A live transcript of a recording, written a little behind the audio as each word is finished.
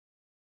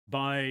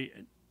by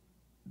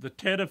the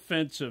Tet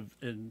Offensive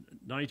in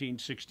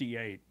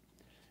 1968,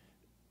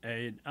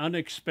 an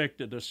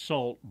unexpected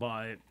assault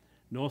by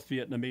North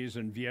Vietnamese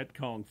and Viet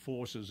Cong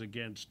forces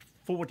against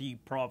 40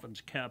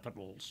 province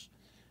capitals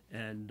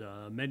and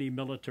many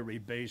military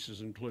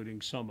bases,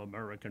 including some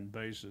American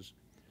bases.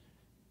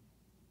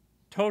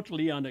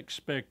 Totally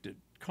unexpected,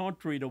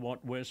 contrary to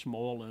what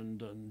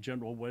Westmoreland and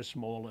General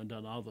Westmoreland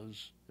and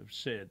others have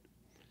said.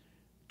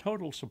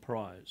 Total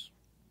surprise.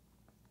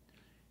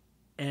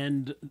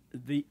 And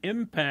the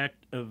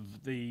impact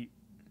of the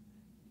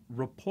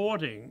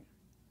reporting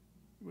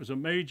was a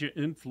major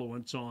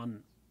influence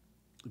on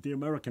the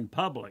American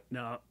public.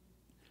 Now,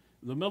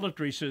 the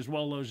military says,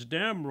 well, those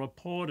damn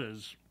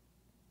reporters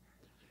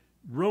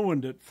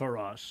ruined it for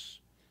us,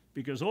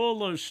 because all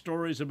those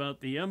stories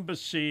about the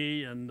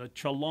embassy and the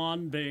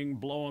Chalon being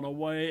blown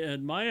away,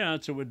 and my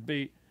answer would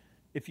be,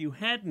 if you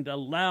hadn't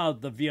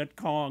allowed the Viet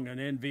Cong and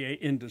NVA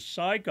into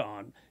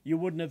Saigon, you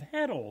wouldn't have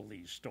had all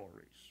these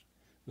stories.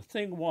 The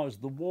thing was,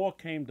 the war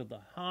came to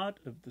the heart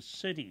of the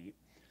city.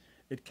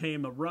 It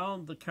came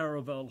around the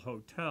Caravel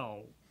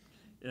Hotel,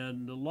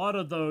 and a lot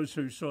of those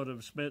who sort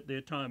of spent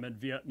their time in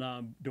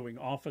Vietnam doing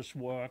office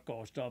work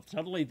or stuff,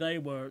 suddenly they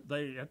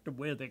had to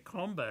wear their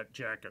combat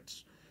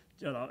jackets,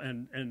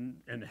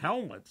 and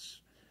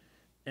helmets,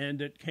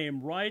 and it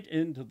came right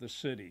into the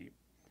city,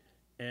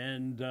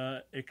 and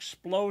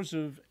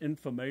explosive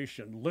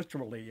information,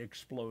 literally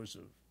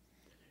explosive,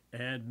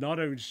 and not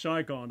only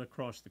Saigon,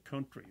 across the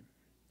country.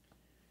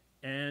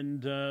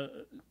 And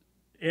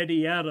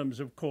Eddie Adams,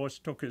 of course,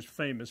 took his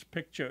famous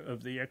picture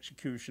of the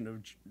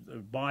execution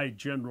by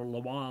General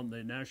Luan,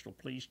 the National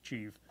Police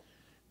Chief,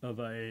 of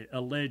a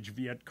alleged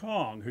Viet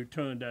Cong, who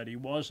turned out he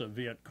was a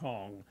Viet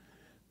Cong.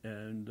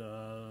 And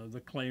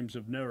the claims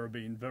have never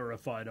been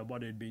verified of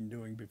what he'd been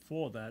doing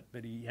before that,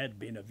 but he had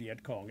been a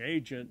Viet Cong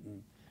agent.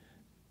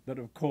 But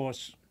of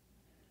course,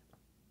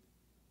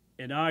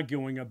 in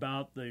arguing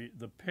about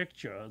the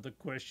picture, the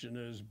question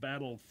is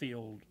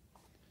battlefield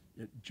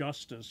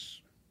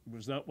justice.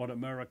 Was that what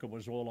America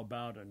was all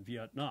about in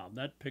Vietnam?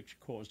 That picture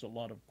caused a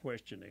lot of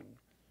questioning.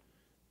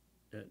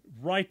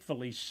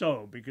 Rightfully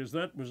so, because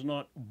that was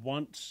not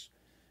once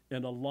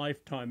in a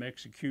lifetime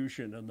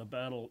execution in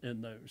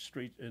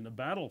the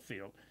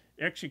battlefield.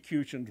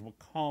 Executions were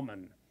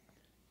common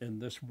in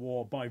this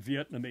war by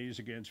Vietnamese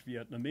against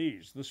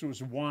Vietnamese. This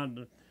was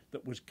one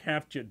that was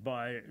captured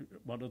by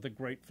one of the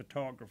great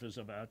photographers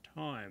of our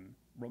time.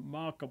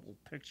 Remarkable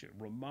picture,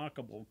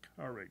 remarkable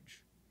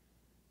courage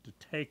to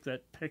take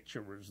that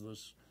picture as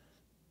this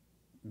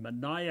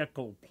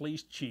maniacal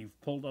police chief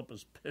pulled up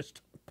his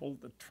pistol,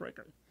 pulled the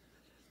trigger.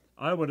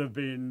 I would have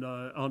been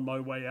on my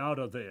way out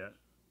of there.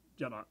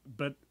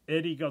 But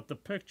Eddie got the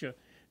picture.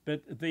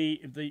 But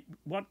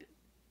what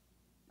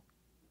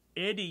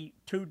Eddie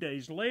 2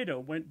 days later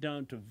went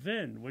down to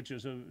Vinh, which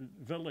is a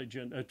village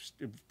and a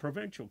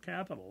provincial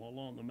capital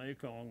along the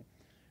Mekong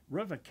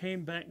River,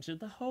 came back and said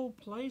the whole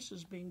place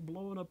is being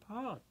blown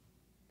apart.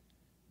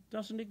 It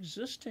doesn't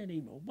exist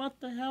anymore. What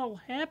the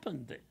hell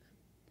happened there?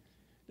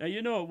 Now,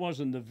 it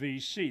wasn't the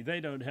VC. They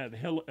don't have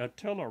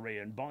artillery,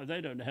 and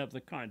they don't have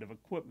the kind of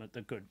equipment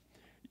that could,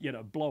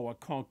 blow a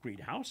concrete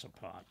house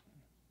apart.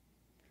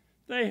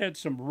 They had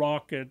some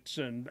rockets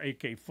and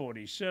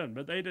AK-47,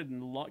 but they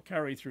didn't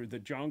carry through the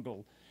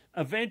jungle.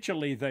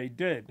 Eventually they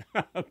did,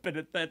 but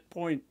at that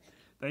point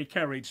they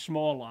carried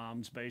small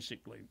arms,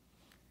 basically.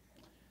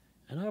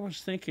 And I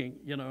was thinking,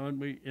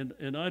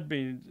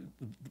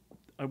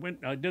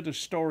 I did a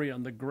story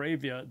on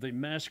the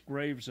mass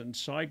graves in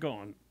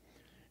Saigon,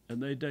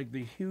 and they dug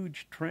the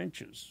huge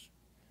trenches.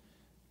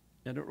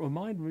 And it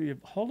reminded me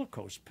of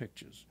Holocaust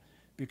pictures,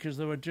 because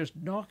they were just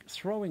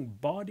throwing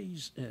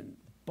bodies in,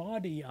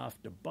 body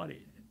after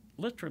body,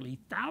 literally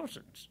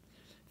thousands,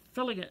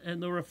 filling it.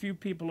 And there were a few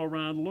people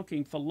around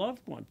looking for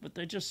loved ones, but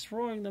they're just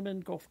throwing them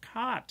in golf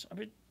carts.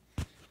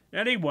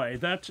 Anyway,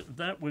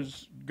 that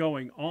was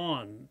going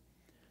on.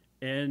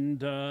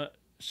 And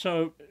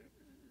so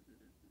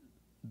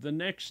the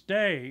next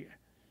day,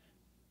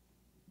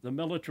 the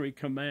military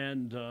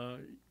command,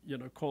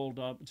 called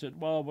up and said,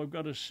 well, we've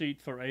got a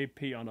seat for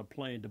AP on a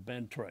plane to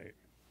Binh Tre,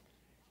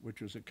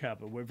 which was a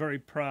capital. We're very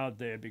proud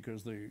there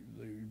because they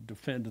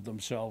defended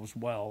themselves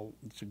well.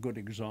 It's a good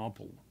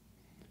example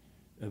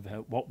of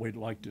what we'd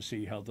like to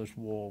see, how this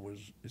war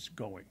is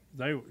going.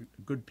 They were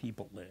good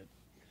people there.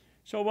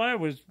 So I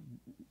was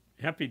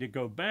happy to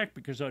go back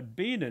because I'd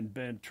been in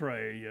Binh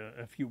Tre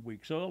a few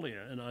weeks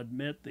earlier, and I'd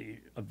met the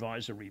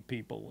advisory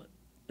people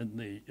and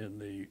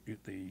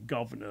the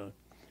governor,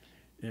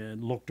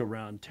 and looked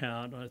around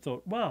town. I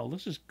thought, wow,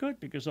 this is good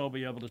because I'll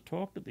be able to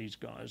talk to these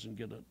guys and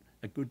get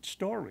a good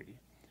story,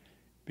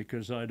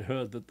 because I'd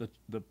heard that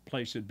the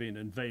place had been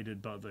invaded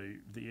by the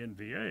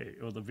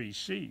NVA or the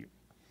VC.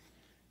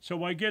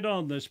 So I get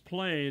on this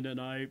plane,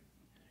 and I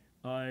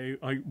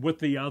with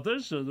the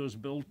others, there was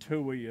Bill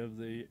Toohey of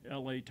the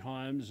LA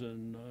Times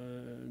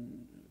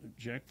and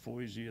Jack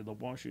Foisey of the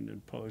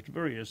Washington Post,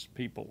 various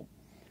people,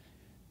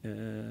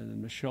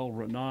 and Michelle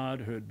Renard,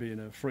 who had been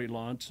a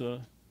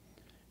freelancer,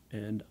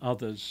 and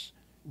others.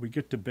 we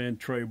get to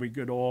Bantry, we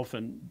get off,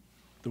 and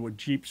there were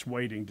jeeps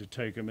waiting to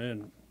take him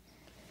in.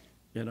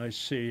 And I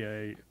see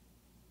a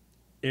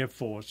Air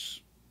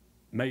Force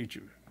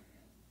major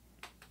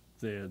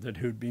there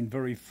who'd been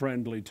very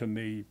friendly to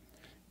me.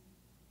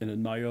 And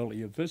in my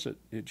earlier visit,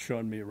 he'd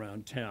shown me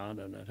around town,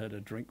 and I'd had a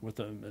drink with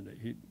him, and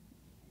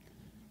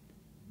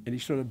he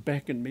sort of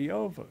beckoned me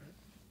over.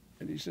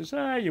 And he says,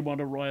 you want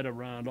to ride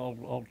around?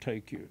 I'll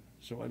take you.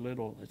 So I let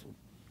all, I said,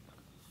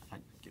 I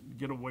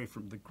get away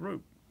from the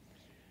group.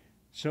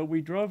 So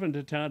we drove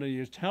into town, and he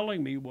was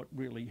telling me what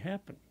really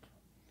happened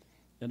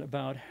and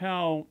about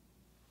how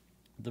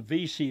the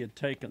VC had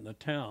taken the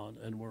town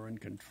and were in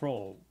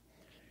control.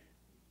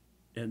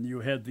 And you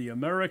had the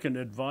American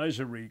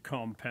advisory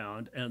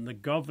compound and the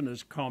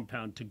governor's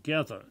compound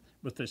together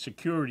with the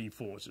security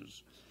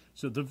forces.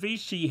 So the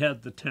VC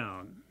had the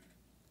town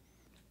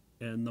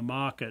and the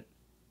market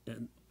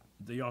and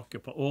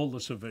all the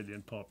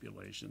civilian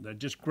population. They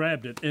just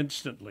grabbed it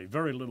instantly,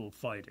 very little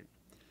fighting.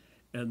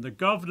 And the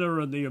governor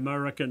and the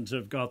Americans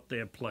have got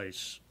their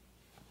place,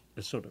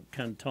 a sort of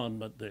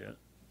cantonment there.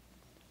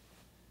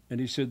 And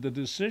he said the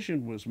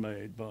decision was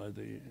made by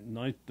the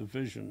 9th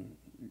Division,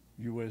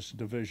 U.S.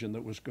 division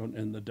that was going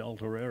in the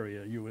Delta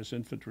area, U.S.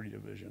 Infantry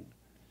Division,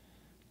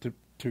 to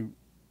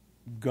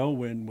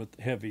go in with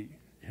heavy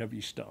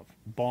stuff,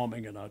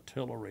 bombing and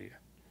artillery,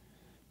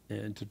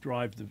 and to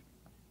drive the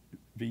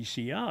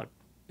VC out.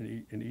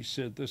 And he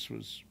said it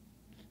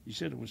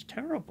was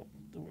terrible.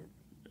 There were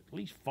at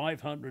least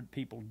 500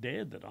 people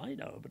dead that I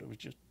know, but it was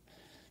just,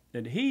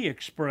 and he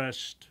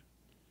expressed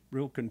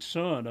real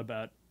concern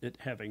about it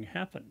having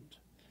happened.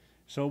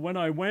 So when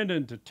I went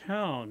into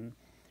town,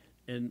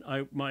 and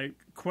my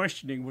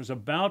questioning was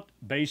about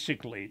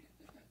basically,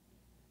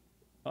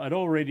 I'd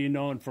already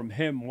known from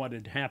him what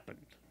had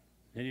happened.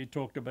 And he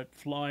talked about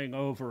flying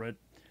over it.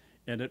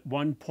 And at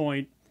one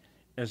point,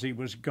 as he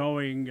was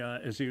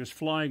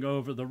flying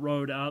over the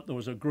road out, there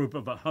was a group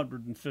of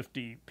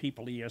 150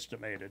 people, he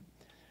estimated.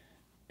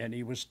 And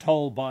he was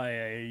told by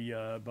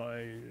a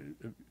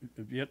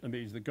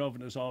Vietnamese, the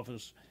governor's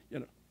office,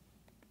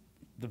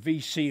 the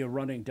VC are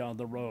running down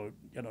the road,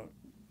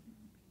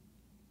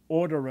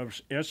 order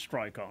of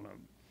airstrike on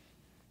him.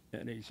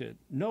 And he said,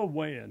 no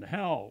way in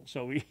hell.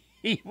 So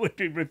he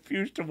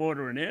refused to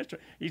order an airstrike.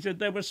 He said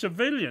there were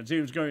civilians.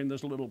 He was going in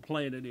this little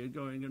plane, and he was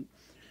going in.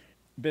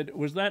 But it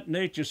was that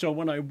nature. So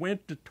when I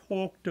went to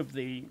talk to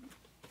the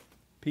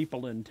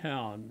people in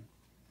town,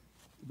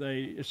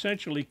 they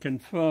essentially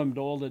confirmed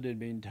all that had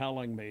been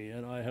telling me,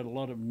 and I had a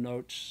lot of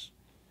notes.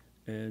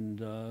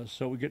 And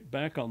so we get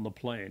back on the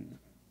plane.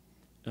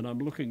 And I'm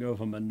looking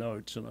over my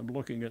notes, and I'm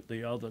looking at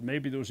the other.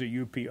 Maybe there was a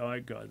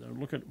UPI guy.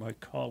 I'm looking at my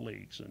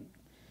colleagues, and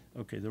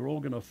okay, they're all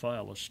going to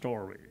file a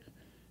story.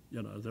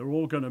 They're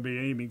all going to be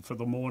aiming for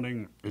the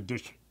morning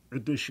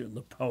edition,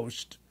 the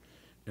Post,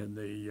 and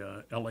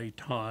the L.A.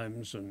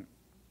 Times, and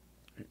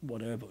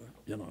whatever,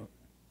 And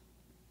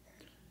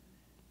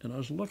I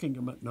was looking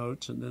at my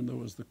notes, and then there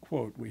was the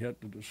quote: "We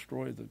had to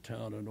destroy the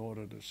town in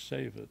order to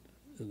save it,"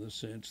 in the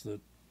sense that,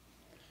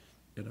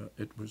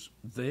 it was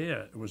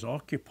there, it was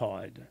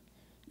occupied.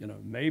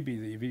 Maybe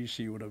the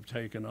VC would have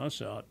taken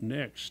us out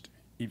next,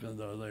 even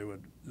though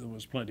there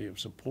was plenty of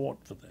support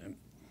for them.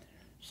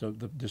 So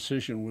the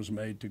decision was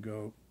made to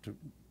go to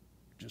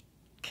just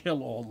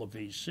kill all the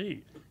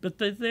VC. But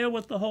they're there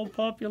with the whole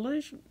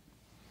population.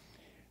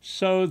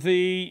 So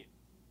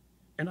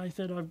and I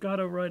said, I've got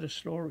to write a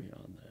story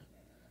on that.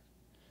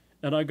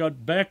 And I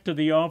got back to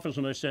the office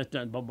and I sat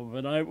down,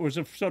 and it was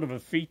a sort of a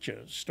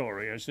feature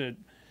story. I said,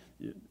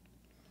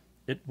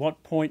 at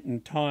what point in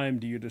time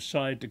do you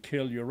decide to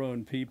kill your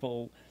own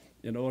people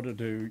in order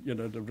to,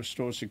 to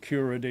restore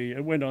security?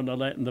 It went on to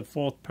that. In the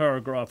 4th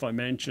paragraph I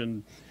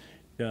mentioned,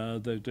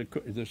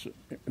 this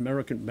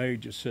American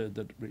major said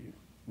that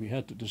we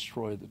had to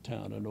destroy the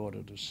town in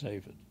order to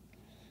save it,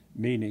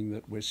 meaning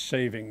that we're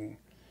saving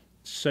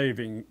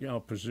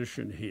our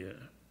position here.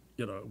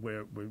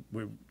 Where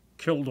we've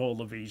killed all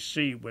the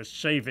VC, we're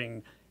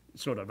saving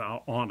sort of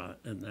our honor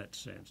in that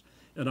sense.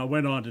 And I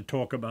went on to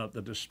talk about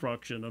the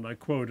destruction, and I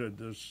quoted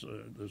this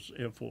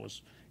Air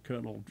Force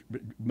Colonel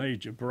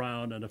Major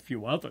Brown and a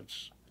few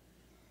others.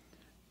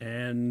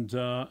 And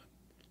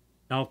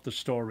out the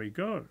story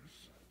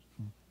goes.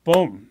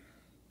 Boom.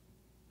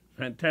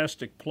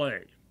 Fantastic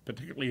play,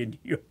 particularly in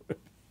Europe.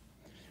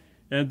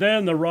 And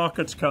then the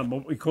rockets come,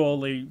 what we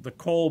call the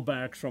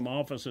callbacks from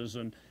officers,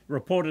 and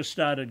reporters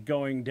started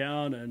going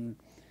down and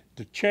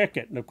to check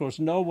it. And, of course,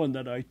 no one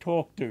that I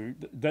talked to,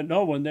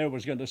 no one there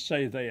was going to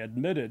say they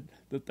admitted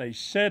that they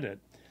said it.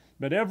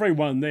 But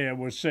everyone there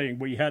was saying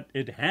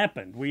it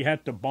happened. We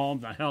had to bomb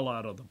the hell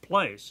out of the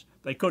place.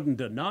 They couldn't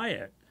deny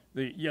it.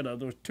 There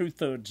was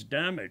 2/3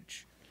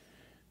 damage.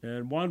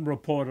 And one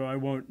reporter I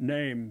won't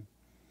name,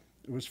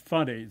 it was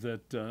funny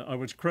that I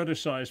was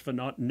criticized for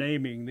not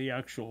naming the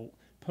actual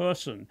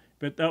person,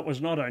 but that was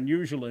not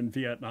unusual in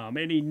Vietnam.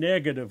 Any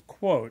negative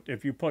quote,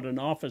 if you put an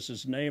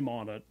officer's name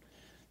on it,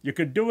 you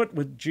could do it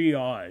with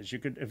GIs. You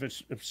could,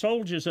 if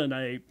soldiers in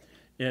a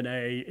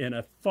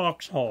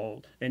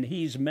foxhole and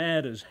he's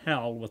mad as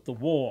hell with the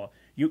war,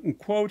 you can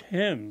quote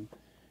him,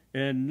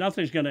 and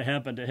nothing's going to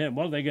happen to him.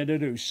 What are they going to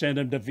do? Send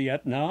him to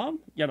Vietnam?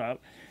 You know,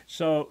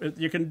 so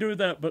you can do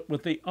that. But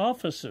with the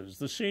officers,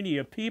 the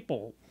senior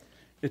people,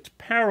 it's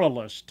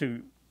perilous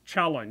to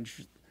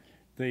challenge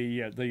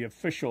the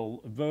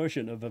official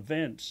version of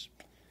events.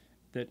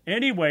 That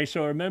anyway,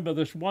 so I remember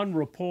this one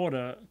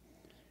reporter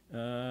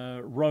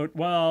wrote,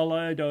 "Well,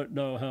 I don't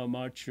know how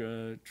much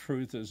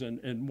truth is," and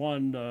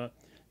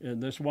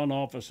this one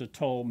officer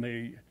told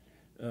me,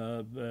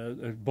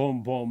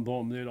 boom, boom,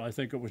 boom, I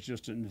think it was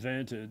just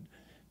invented,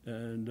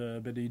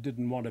 but he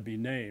didn't want to be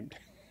named.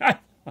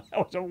 That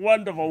was a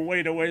wonderful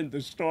way to end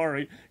the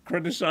story,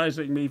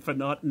 criticizing me for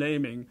not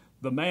naming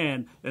the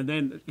man, and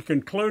then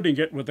concluding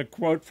it with a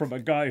quote from a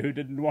guy who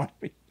didn't want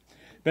me.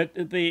 But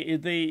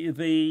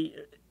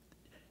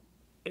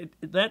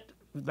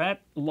that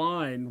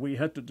line, "We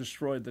had to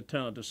destroy the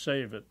town to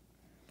save it,"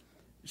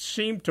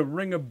 seemed to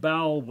ring a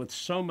bell with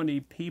so many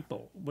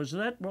people. Was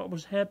that what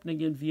was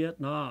happening in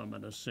Vietnam,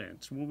 in a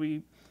sense?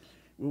 The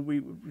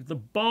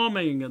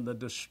bombing and the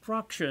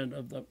destruction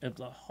of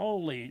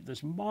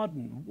this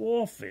modern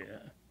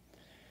warfare,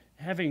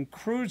 having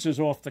cruisers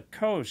off the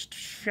coast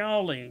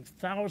shelling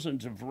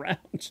thousands of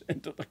rounds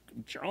into the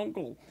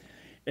jungle,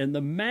 and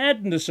the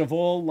madness of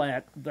all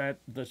that,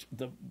 the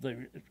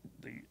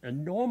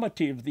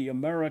enormity of the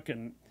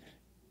American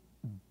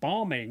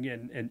bombing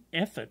and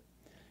effort.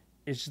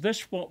 Is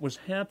this what was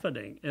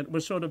happening? And it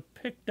was sort of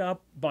picked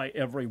up by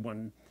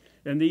everyone.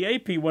 And the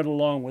AP went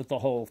along with the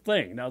whole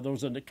thing. Now, there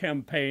was a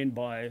campaign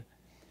by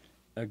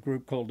a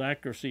group called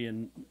Accuracy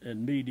in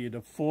Media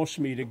to force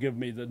me to give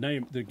the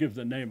name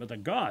of the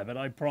guy. But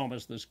I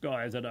promised this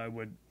guy I said,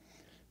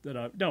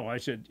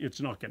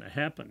 it's not going to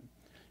happen.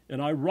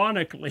 And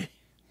ironically,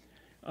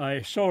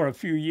 I saw a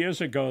few years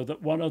ago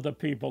that one of the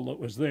people that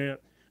was there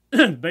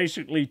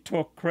basically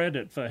took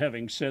credit for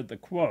having said the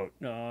quote.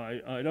 Now,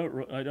 I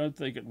don't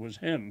think it was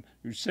him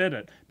who said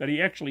it, but he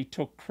actually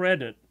took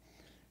credit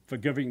for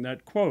giving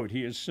that quote.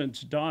 He has since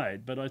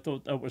died, but I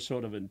thought that was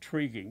sort of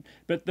intriguing.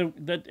 But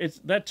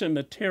that's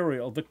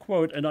immaterial, the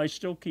quote, and I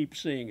still keep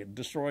seeing it,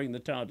 destroying the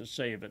town to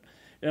save it.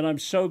 And I'm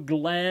so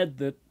glad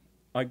that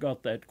I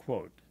got that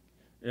quote.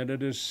 And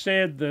it is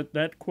said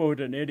that quote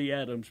in Eddie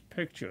Adams'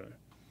 picture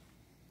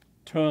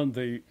turned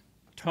the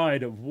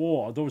tide of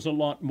war. There was a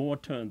lot more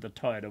turned the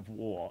tide of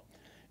war.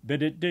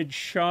 But it did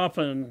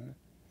sharpen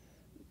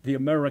the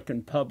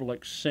American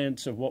public's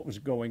sense of what was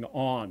going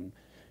on.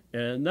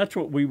 And that's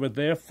what we were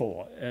there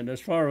for. And as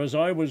far as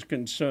I was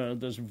concerned,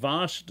 this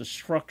vast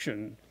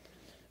destruction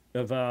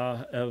of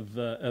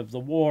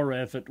the war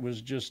effort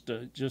was just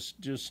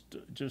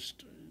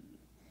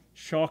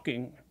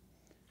shocking.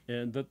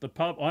 And that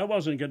I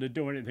wasn't going to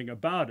do anything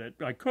about it.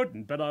 I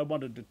couldn't, but I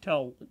wanted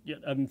to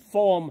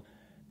inform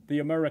the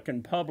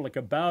American public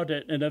about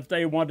it, and if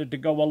they wanted to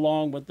go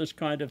along with this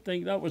kind of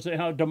thing, that was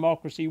how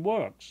democracy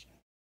works.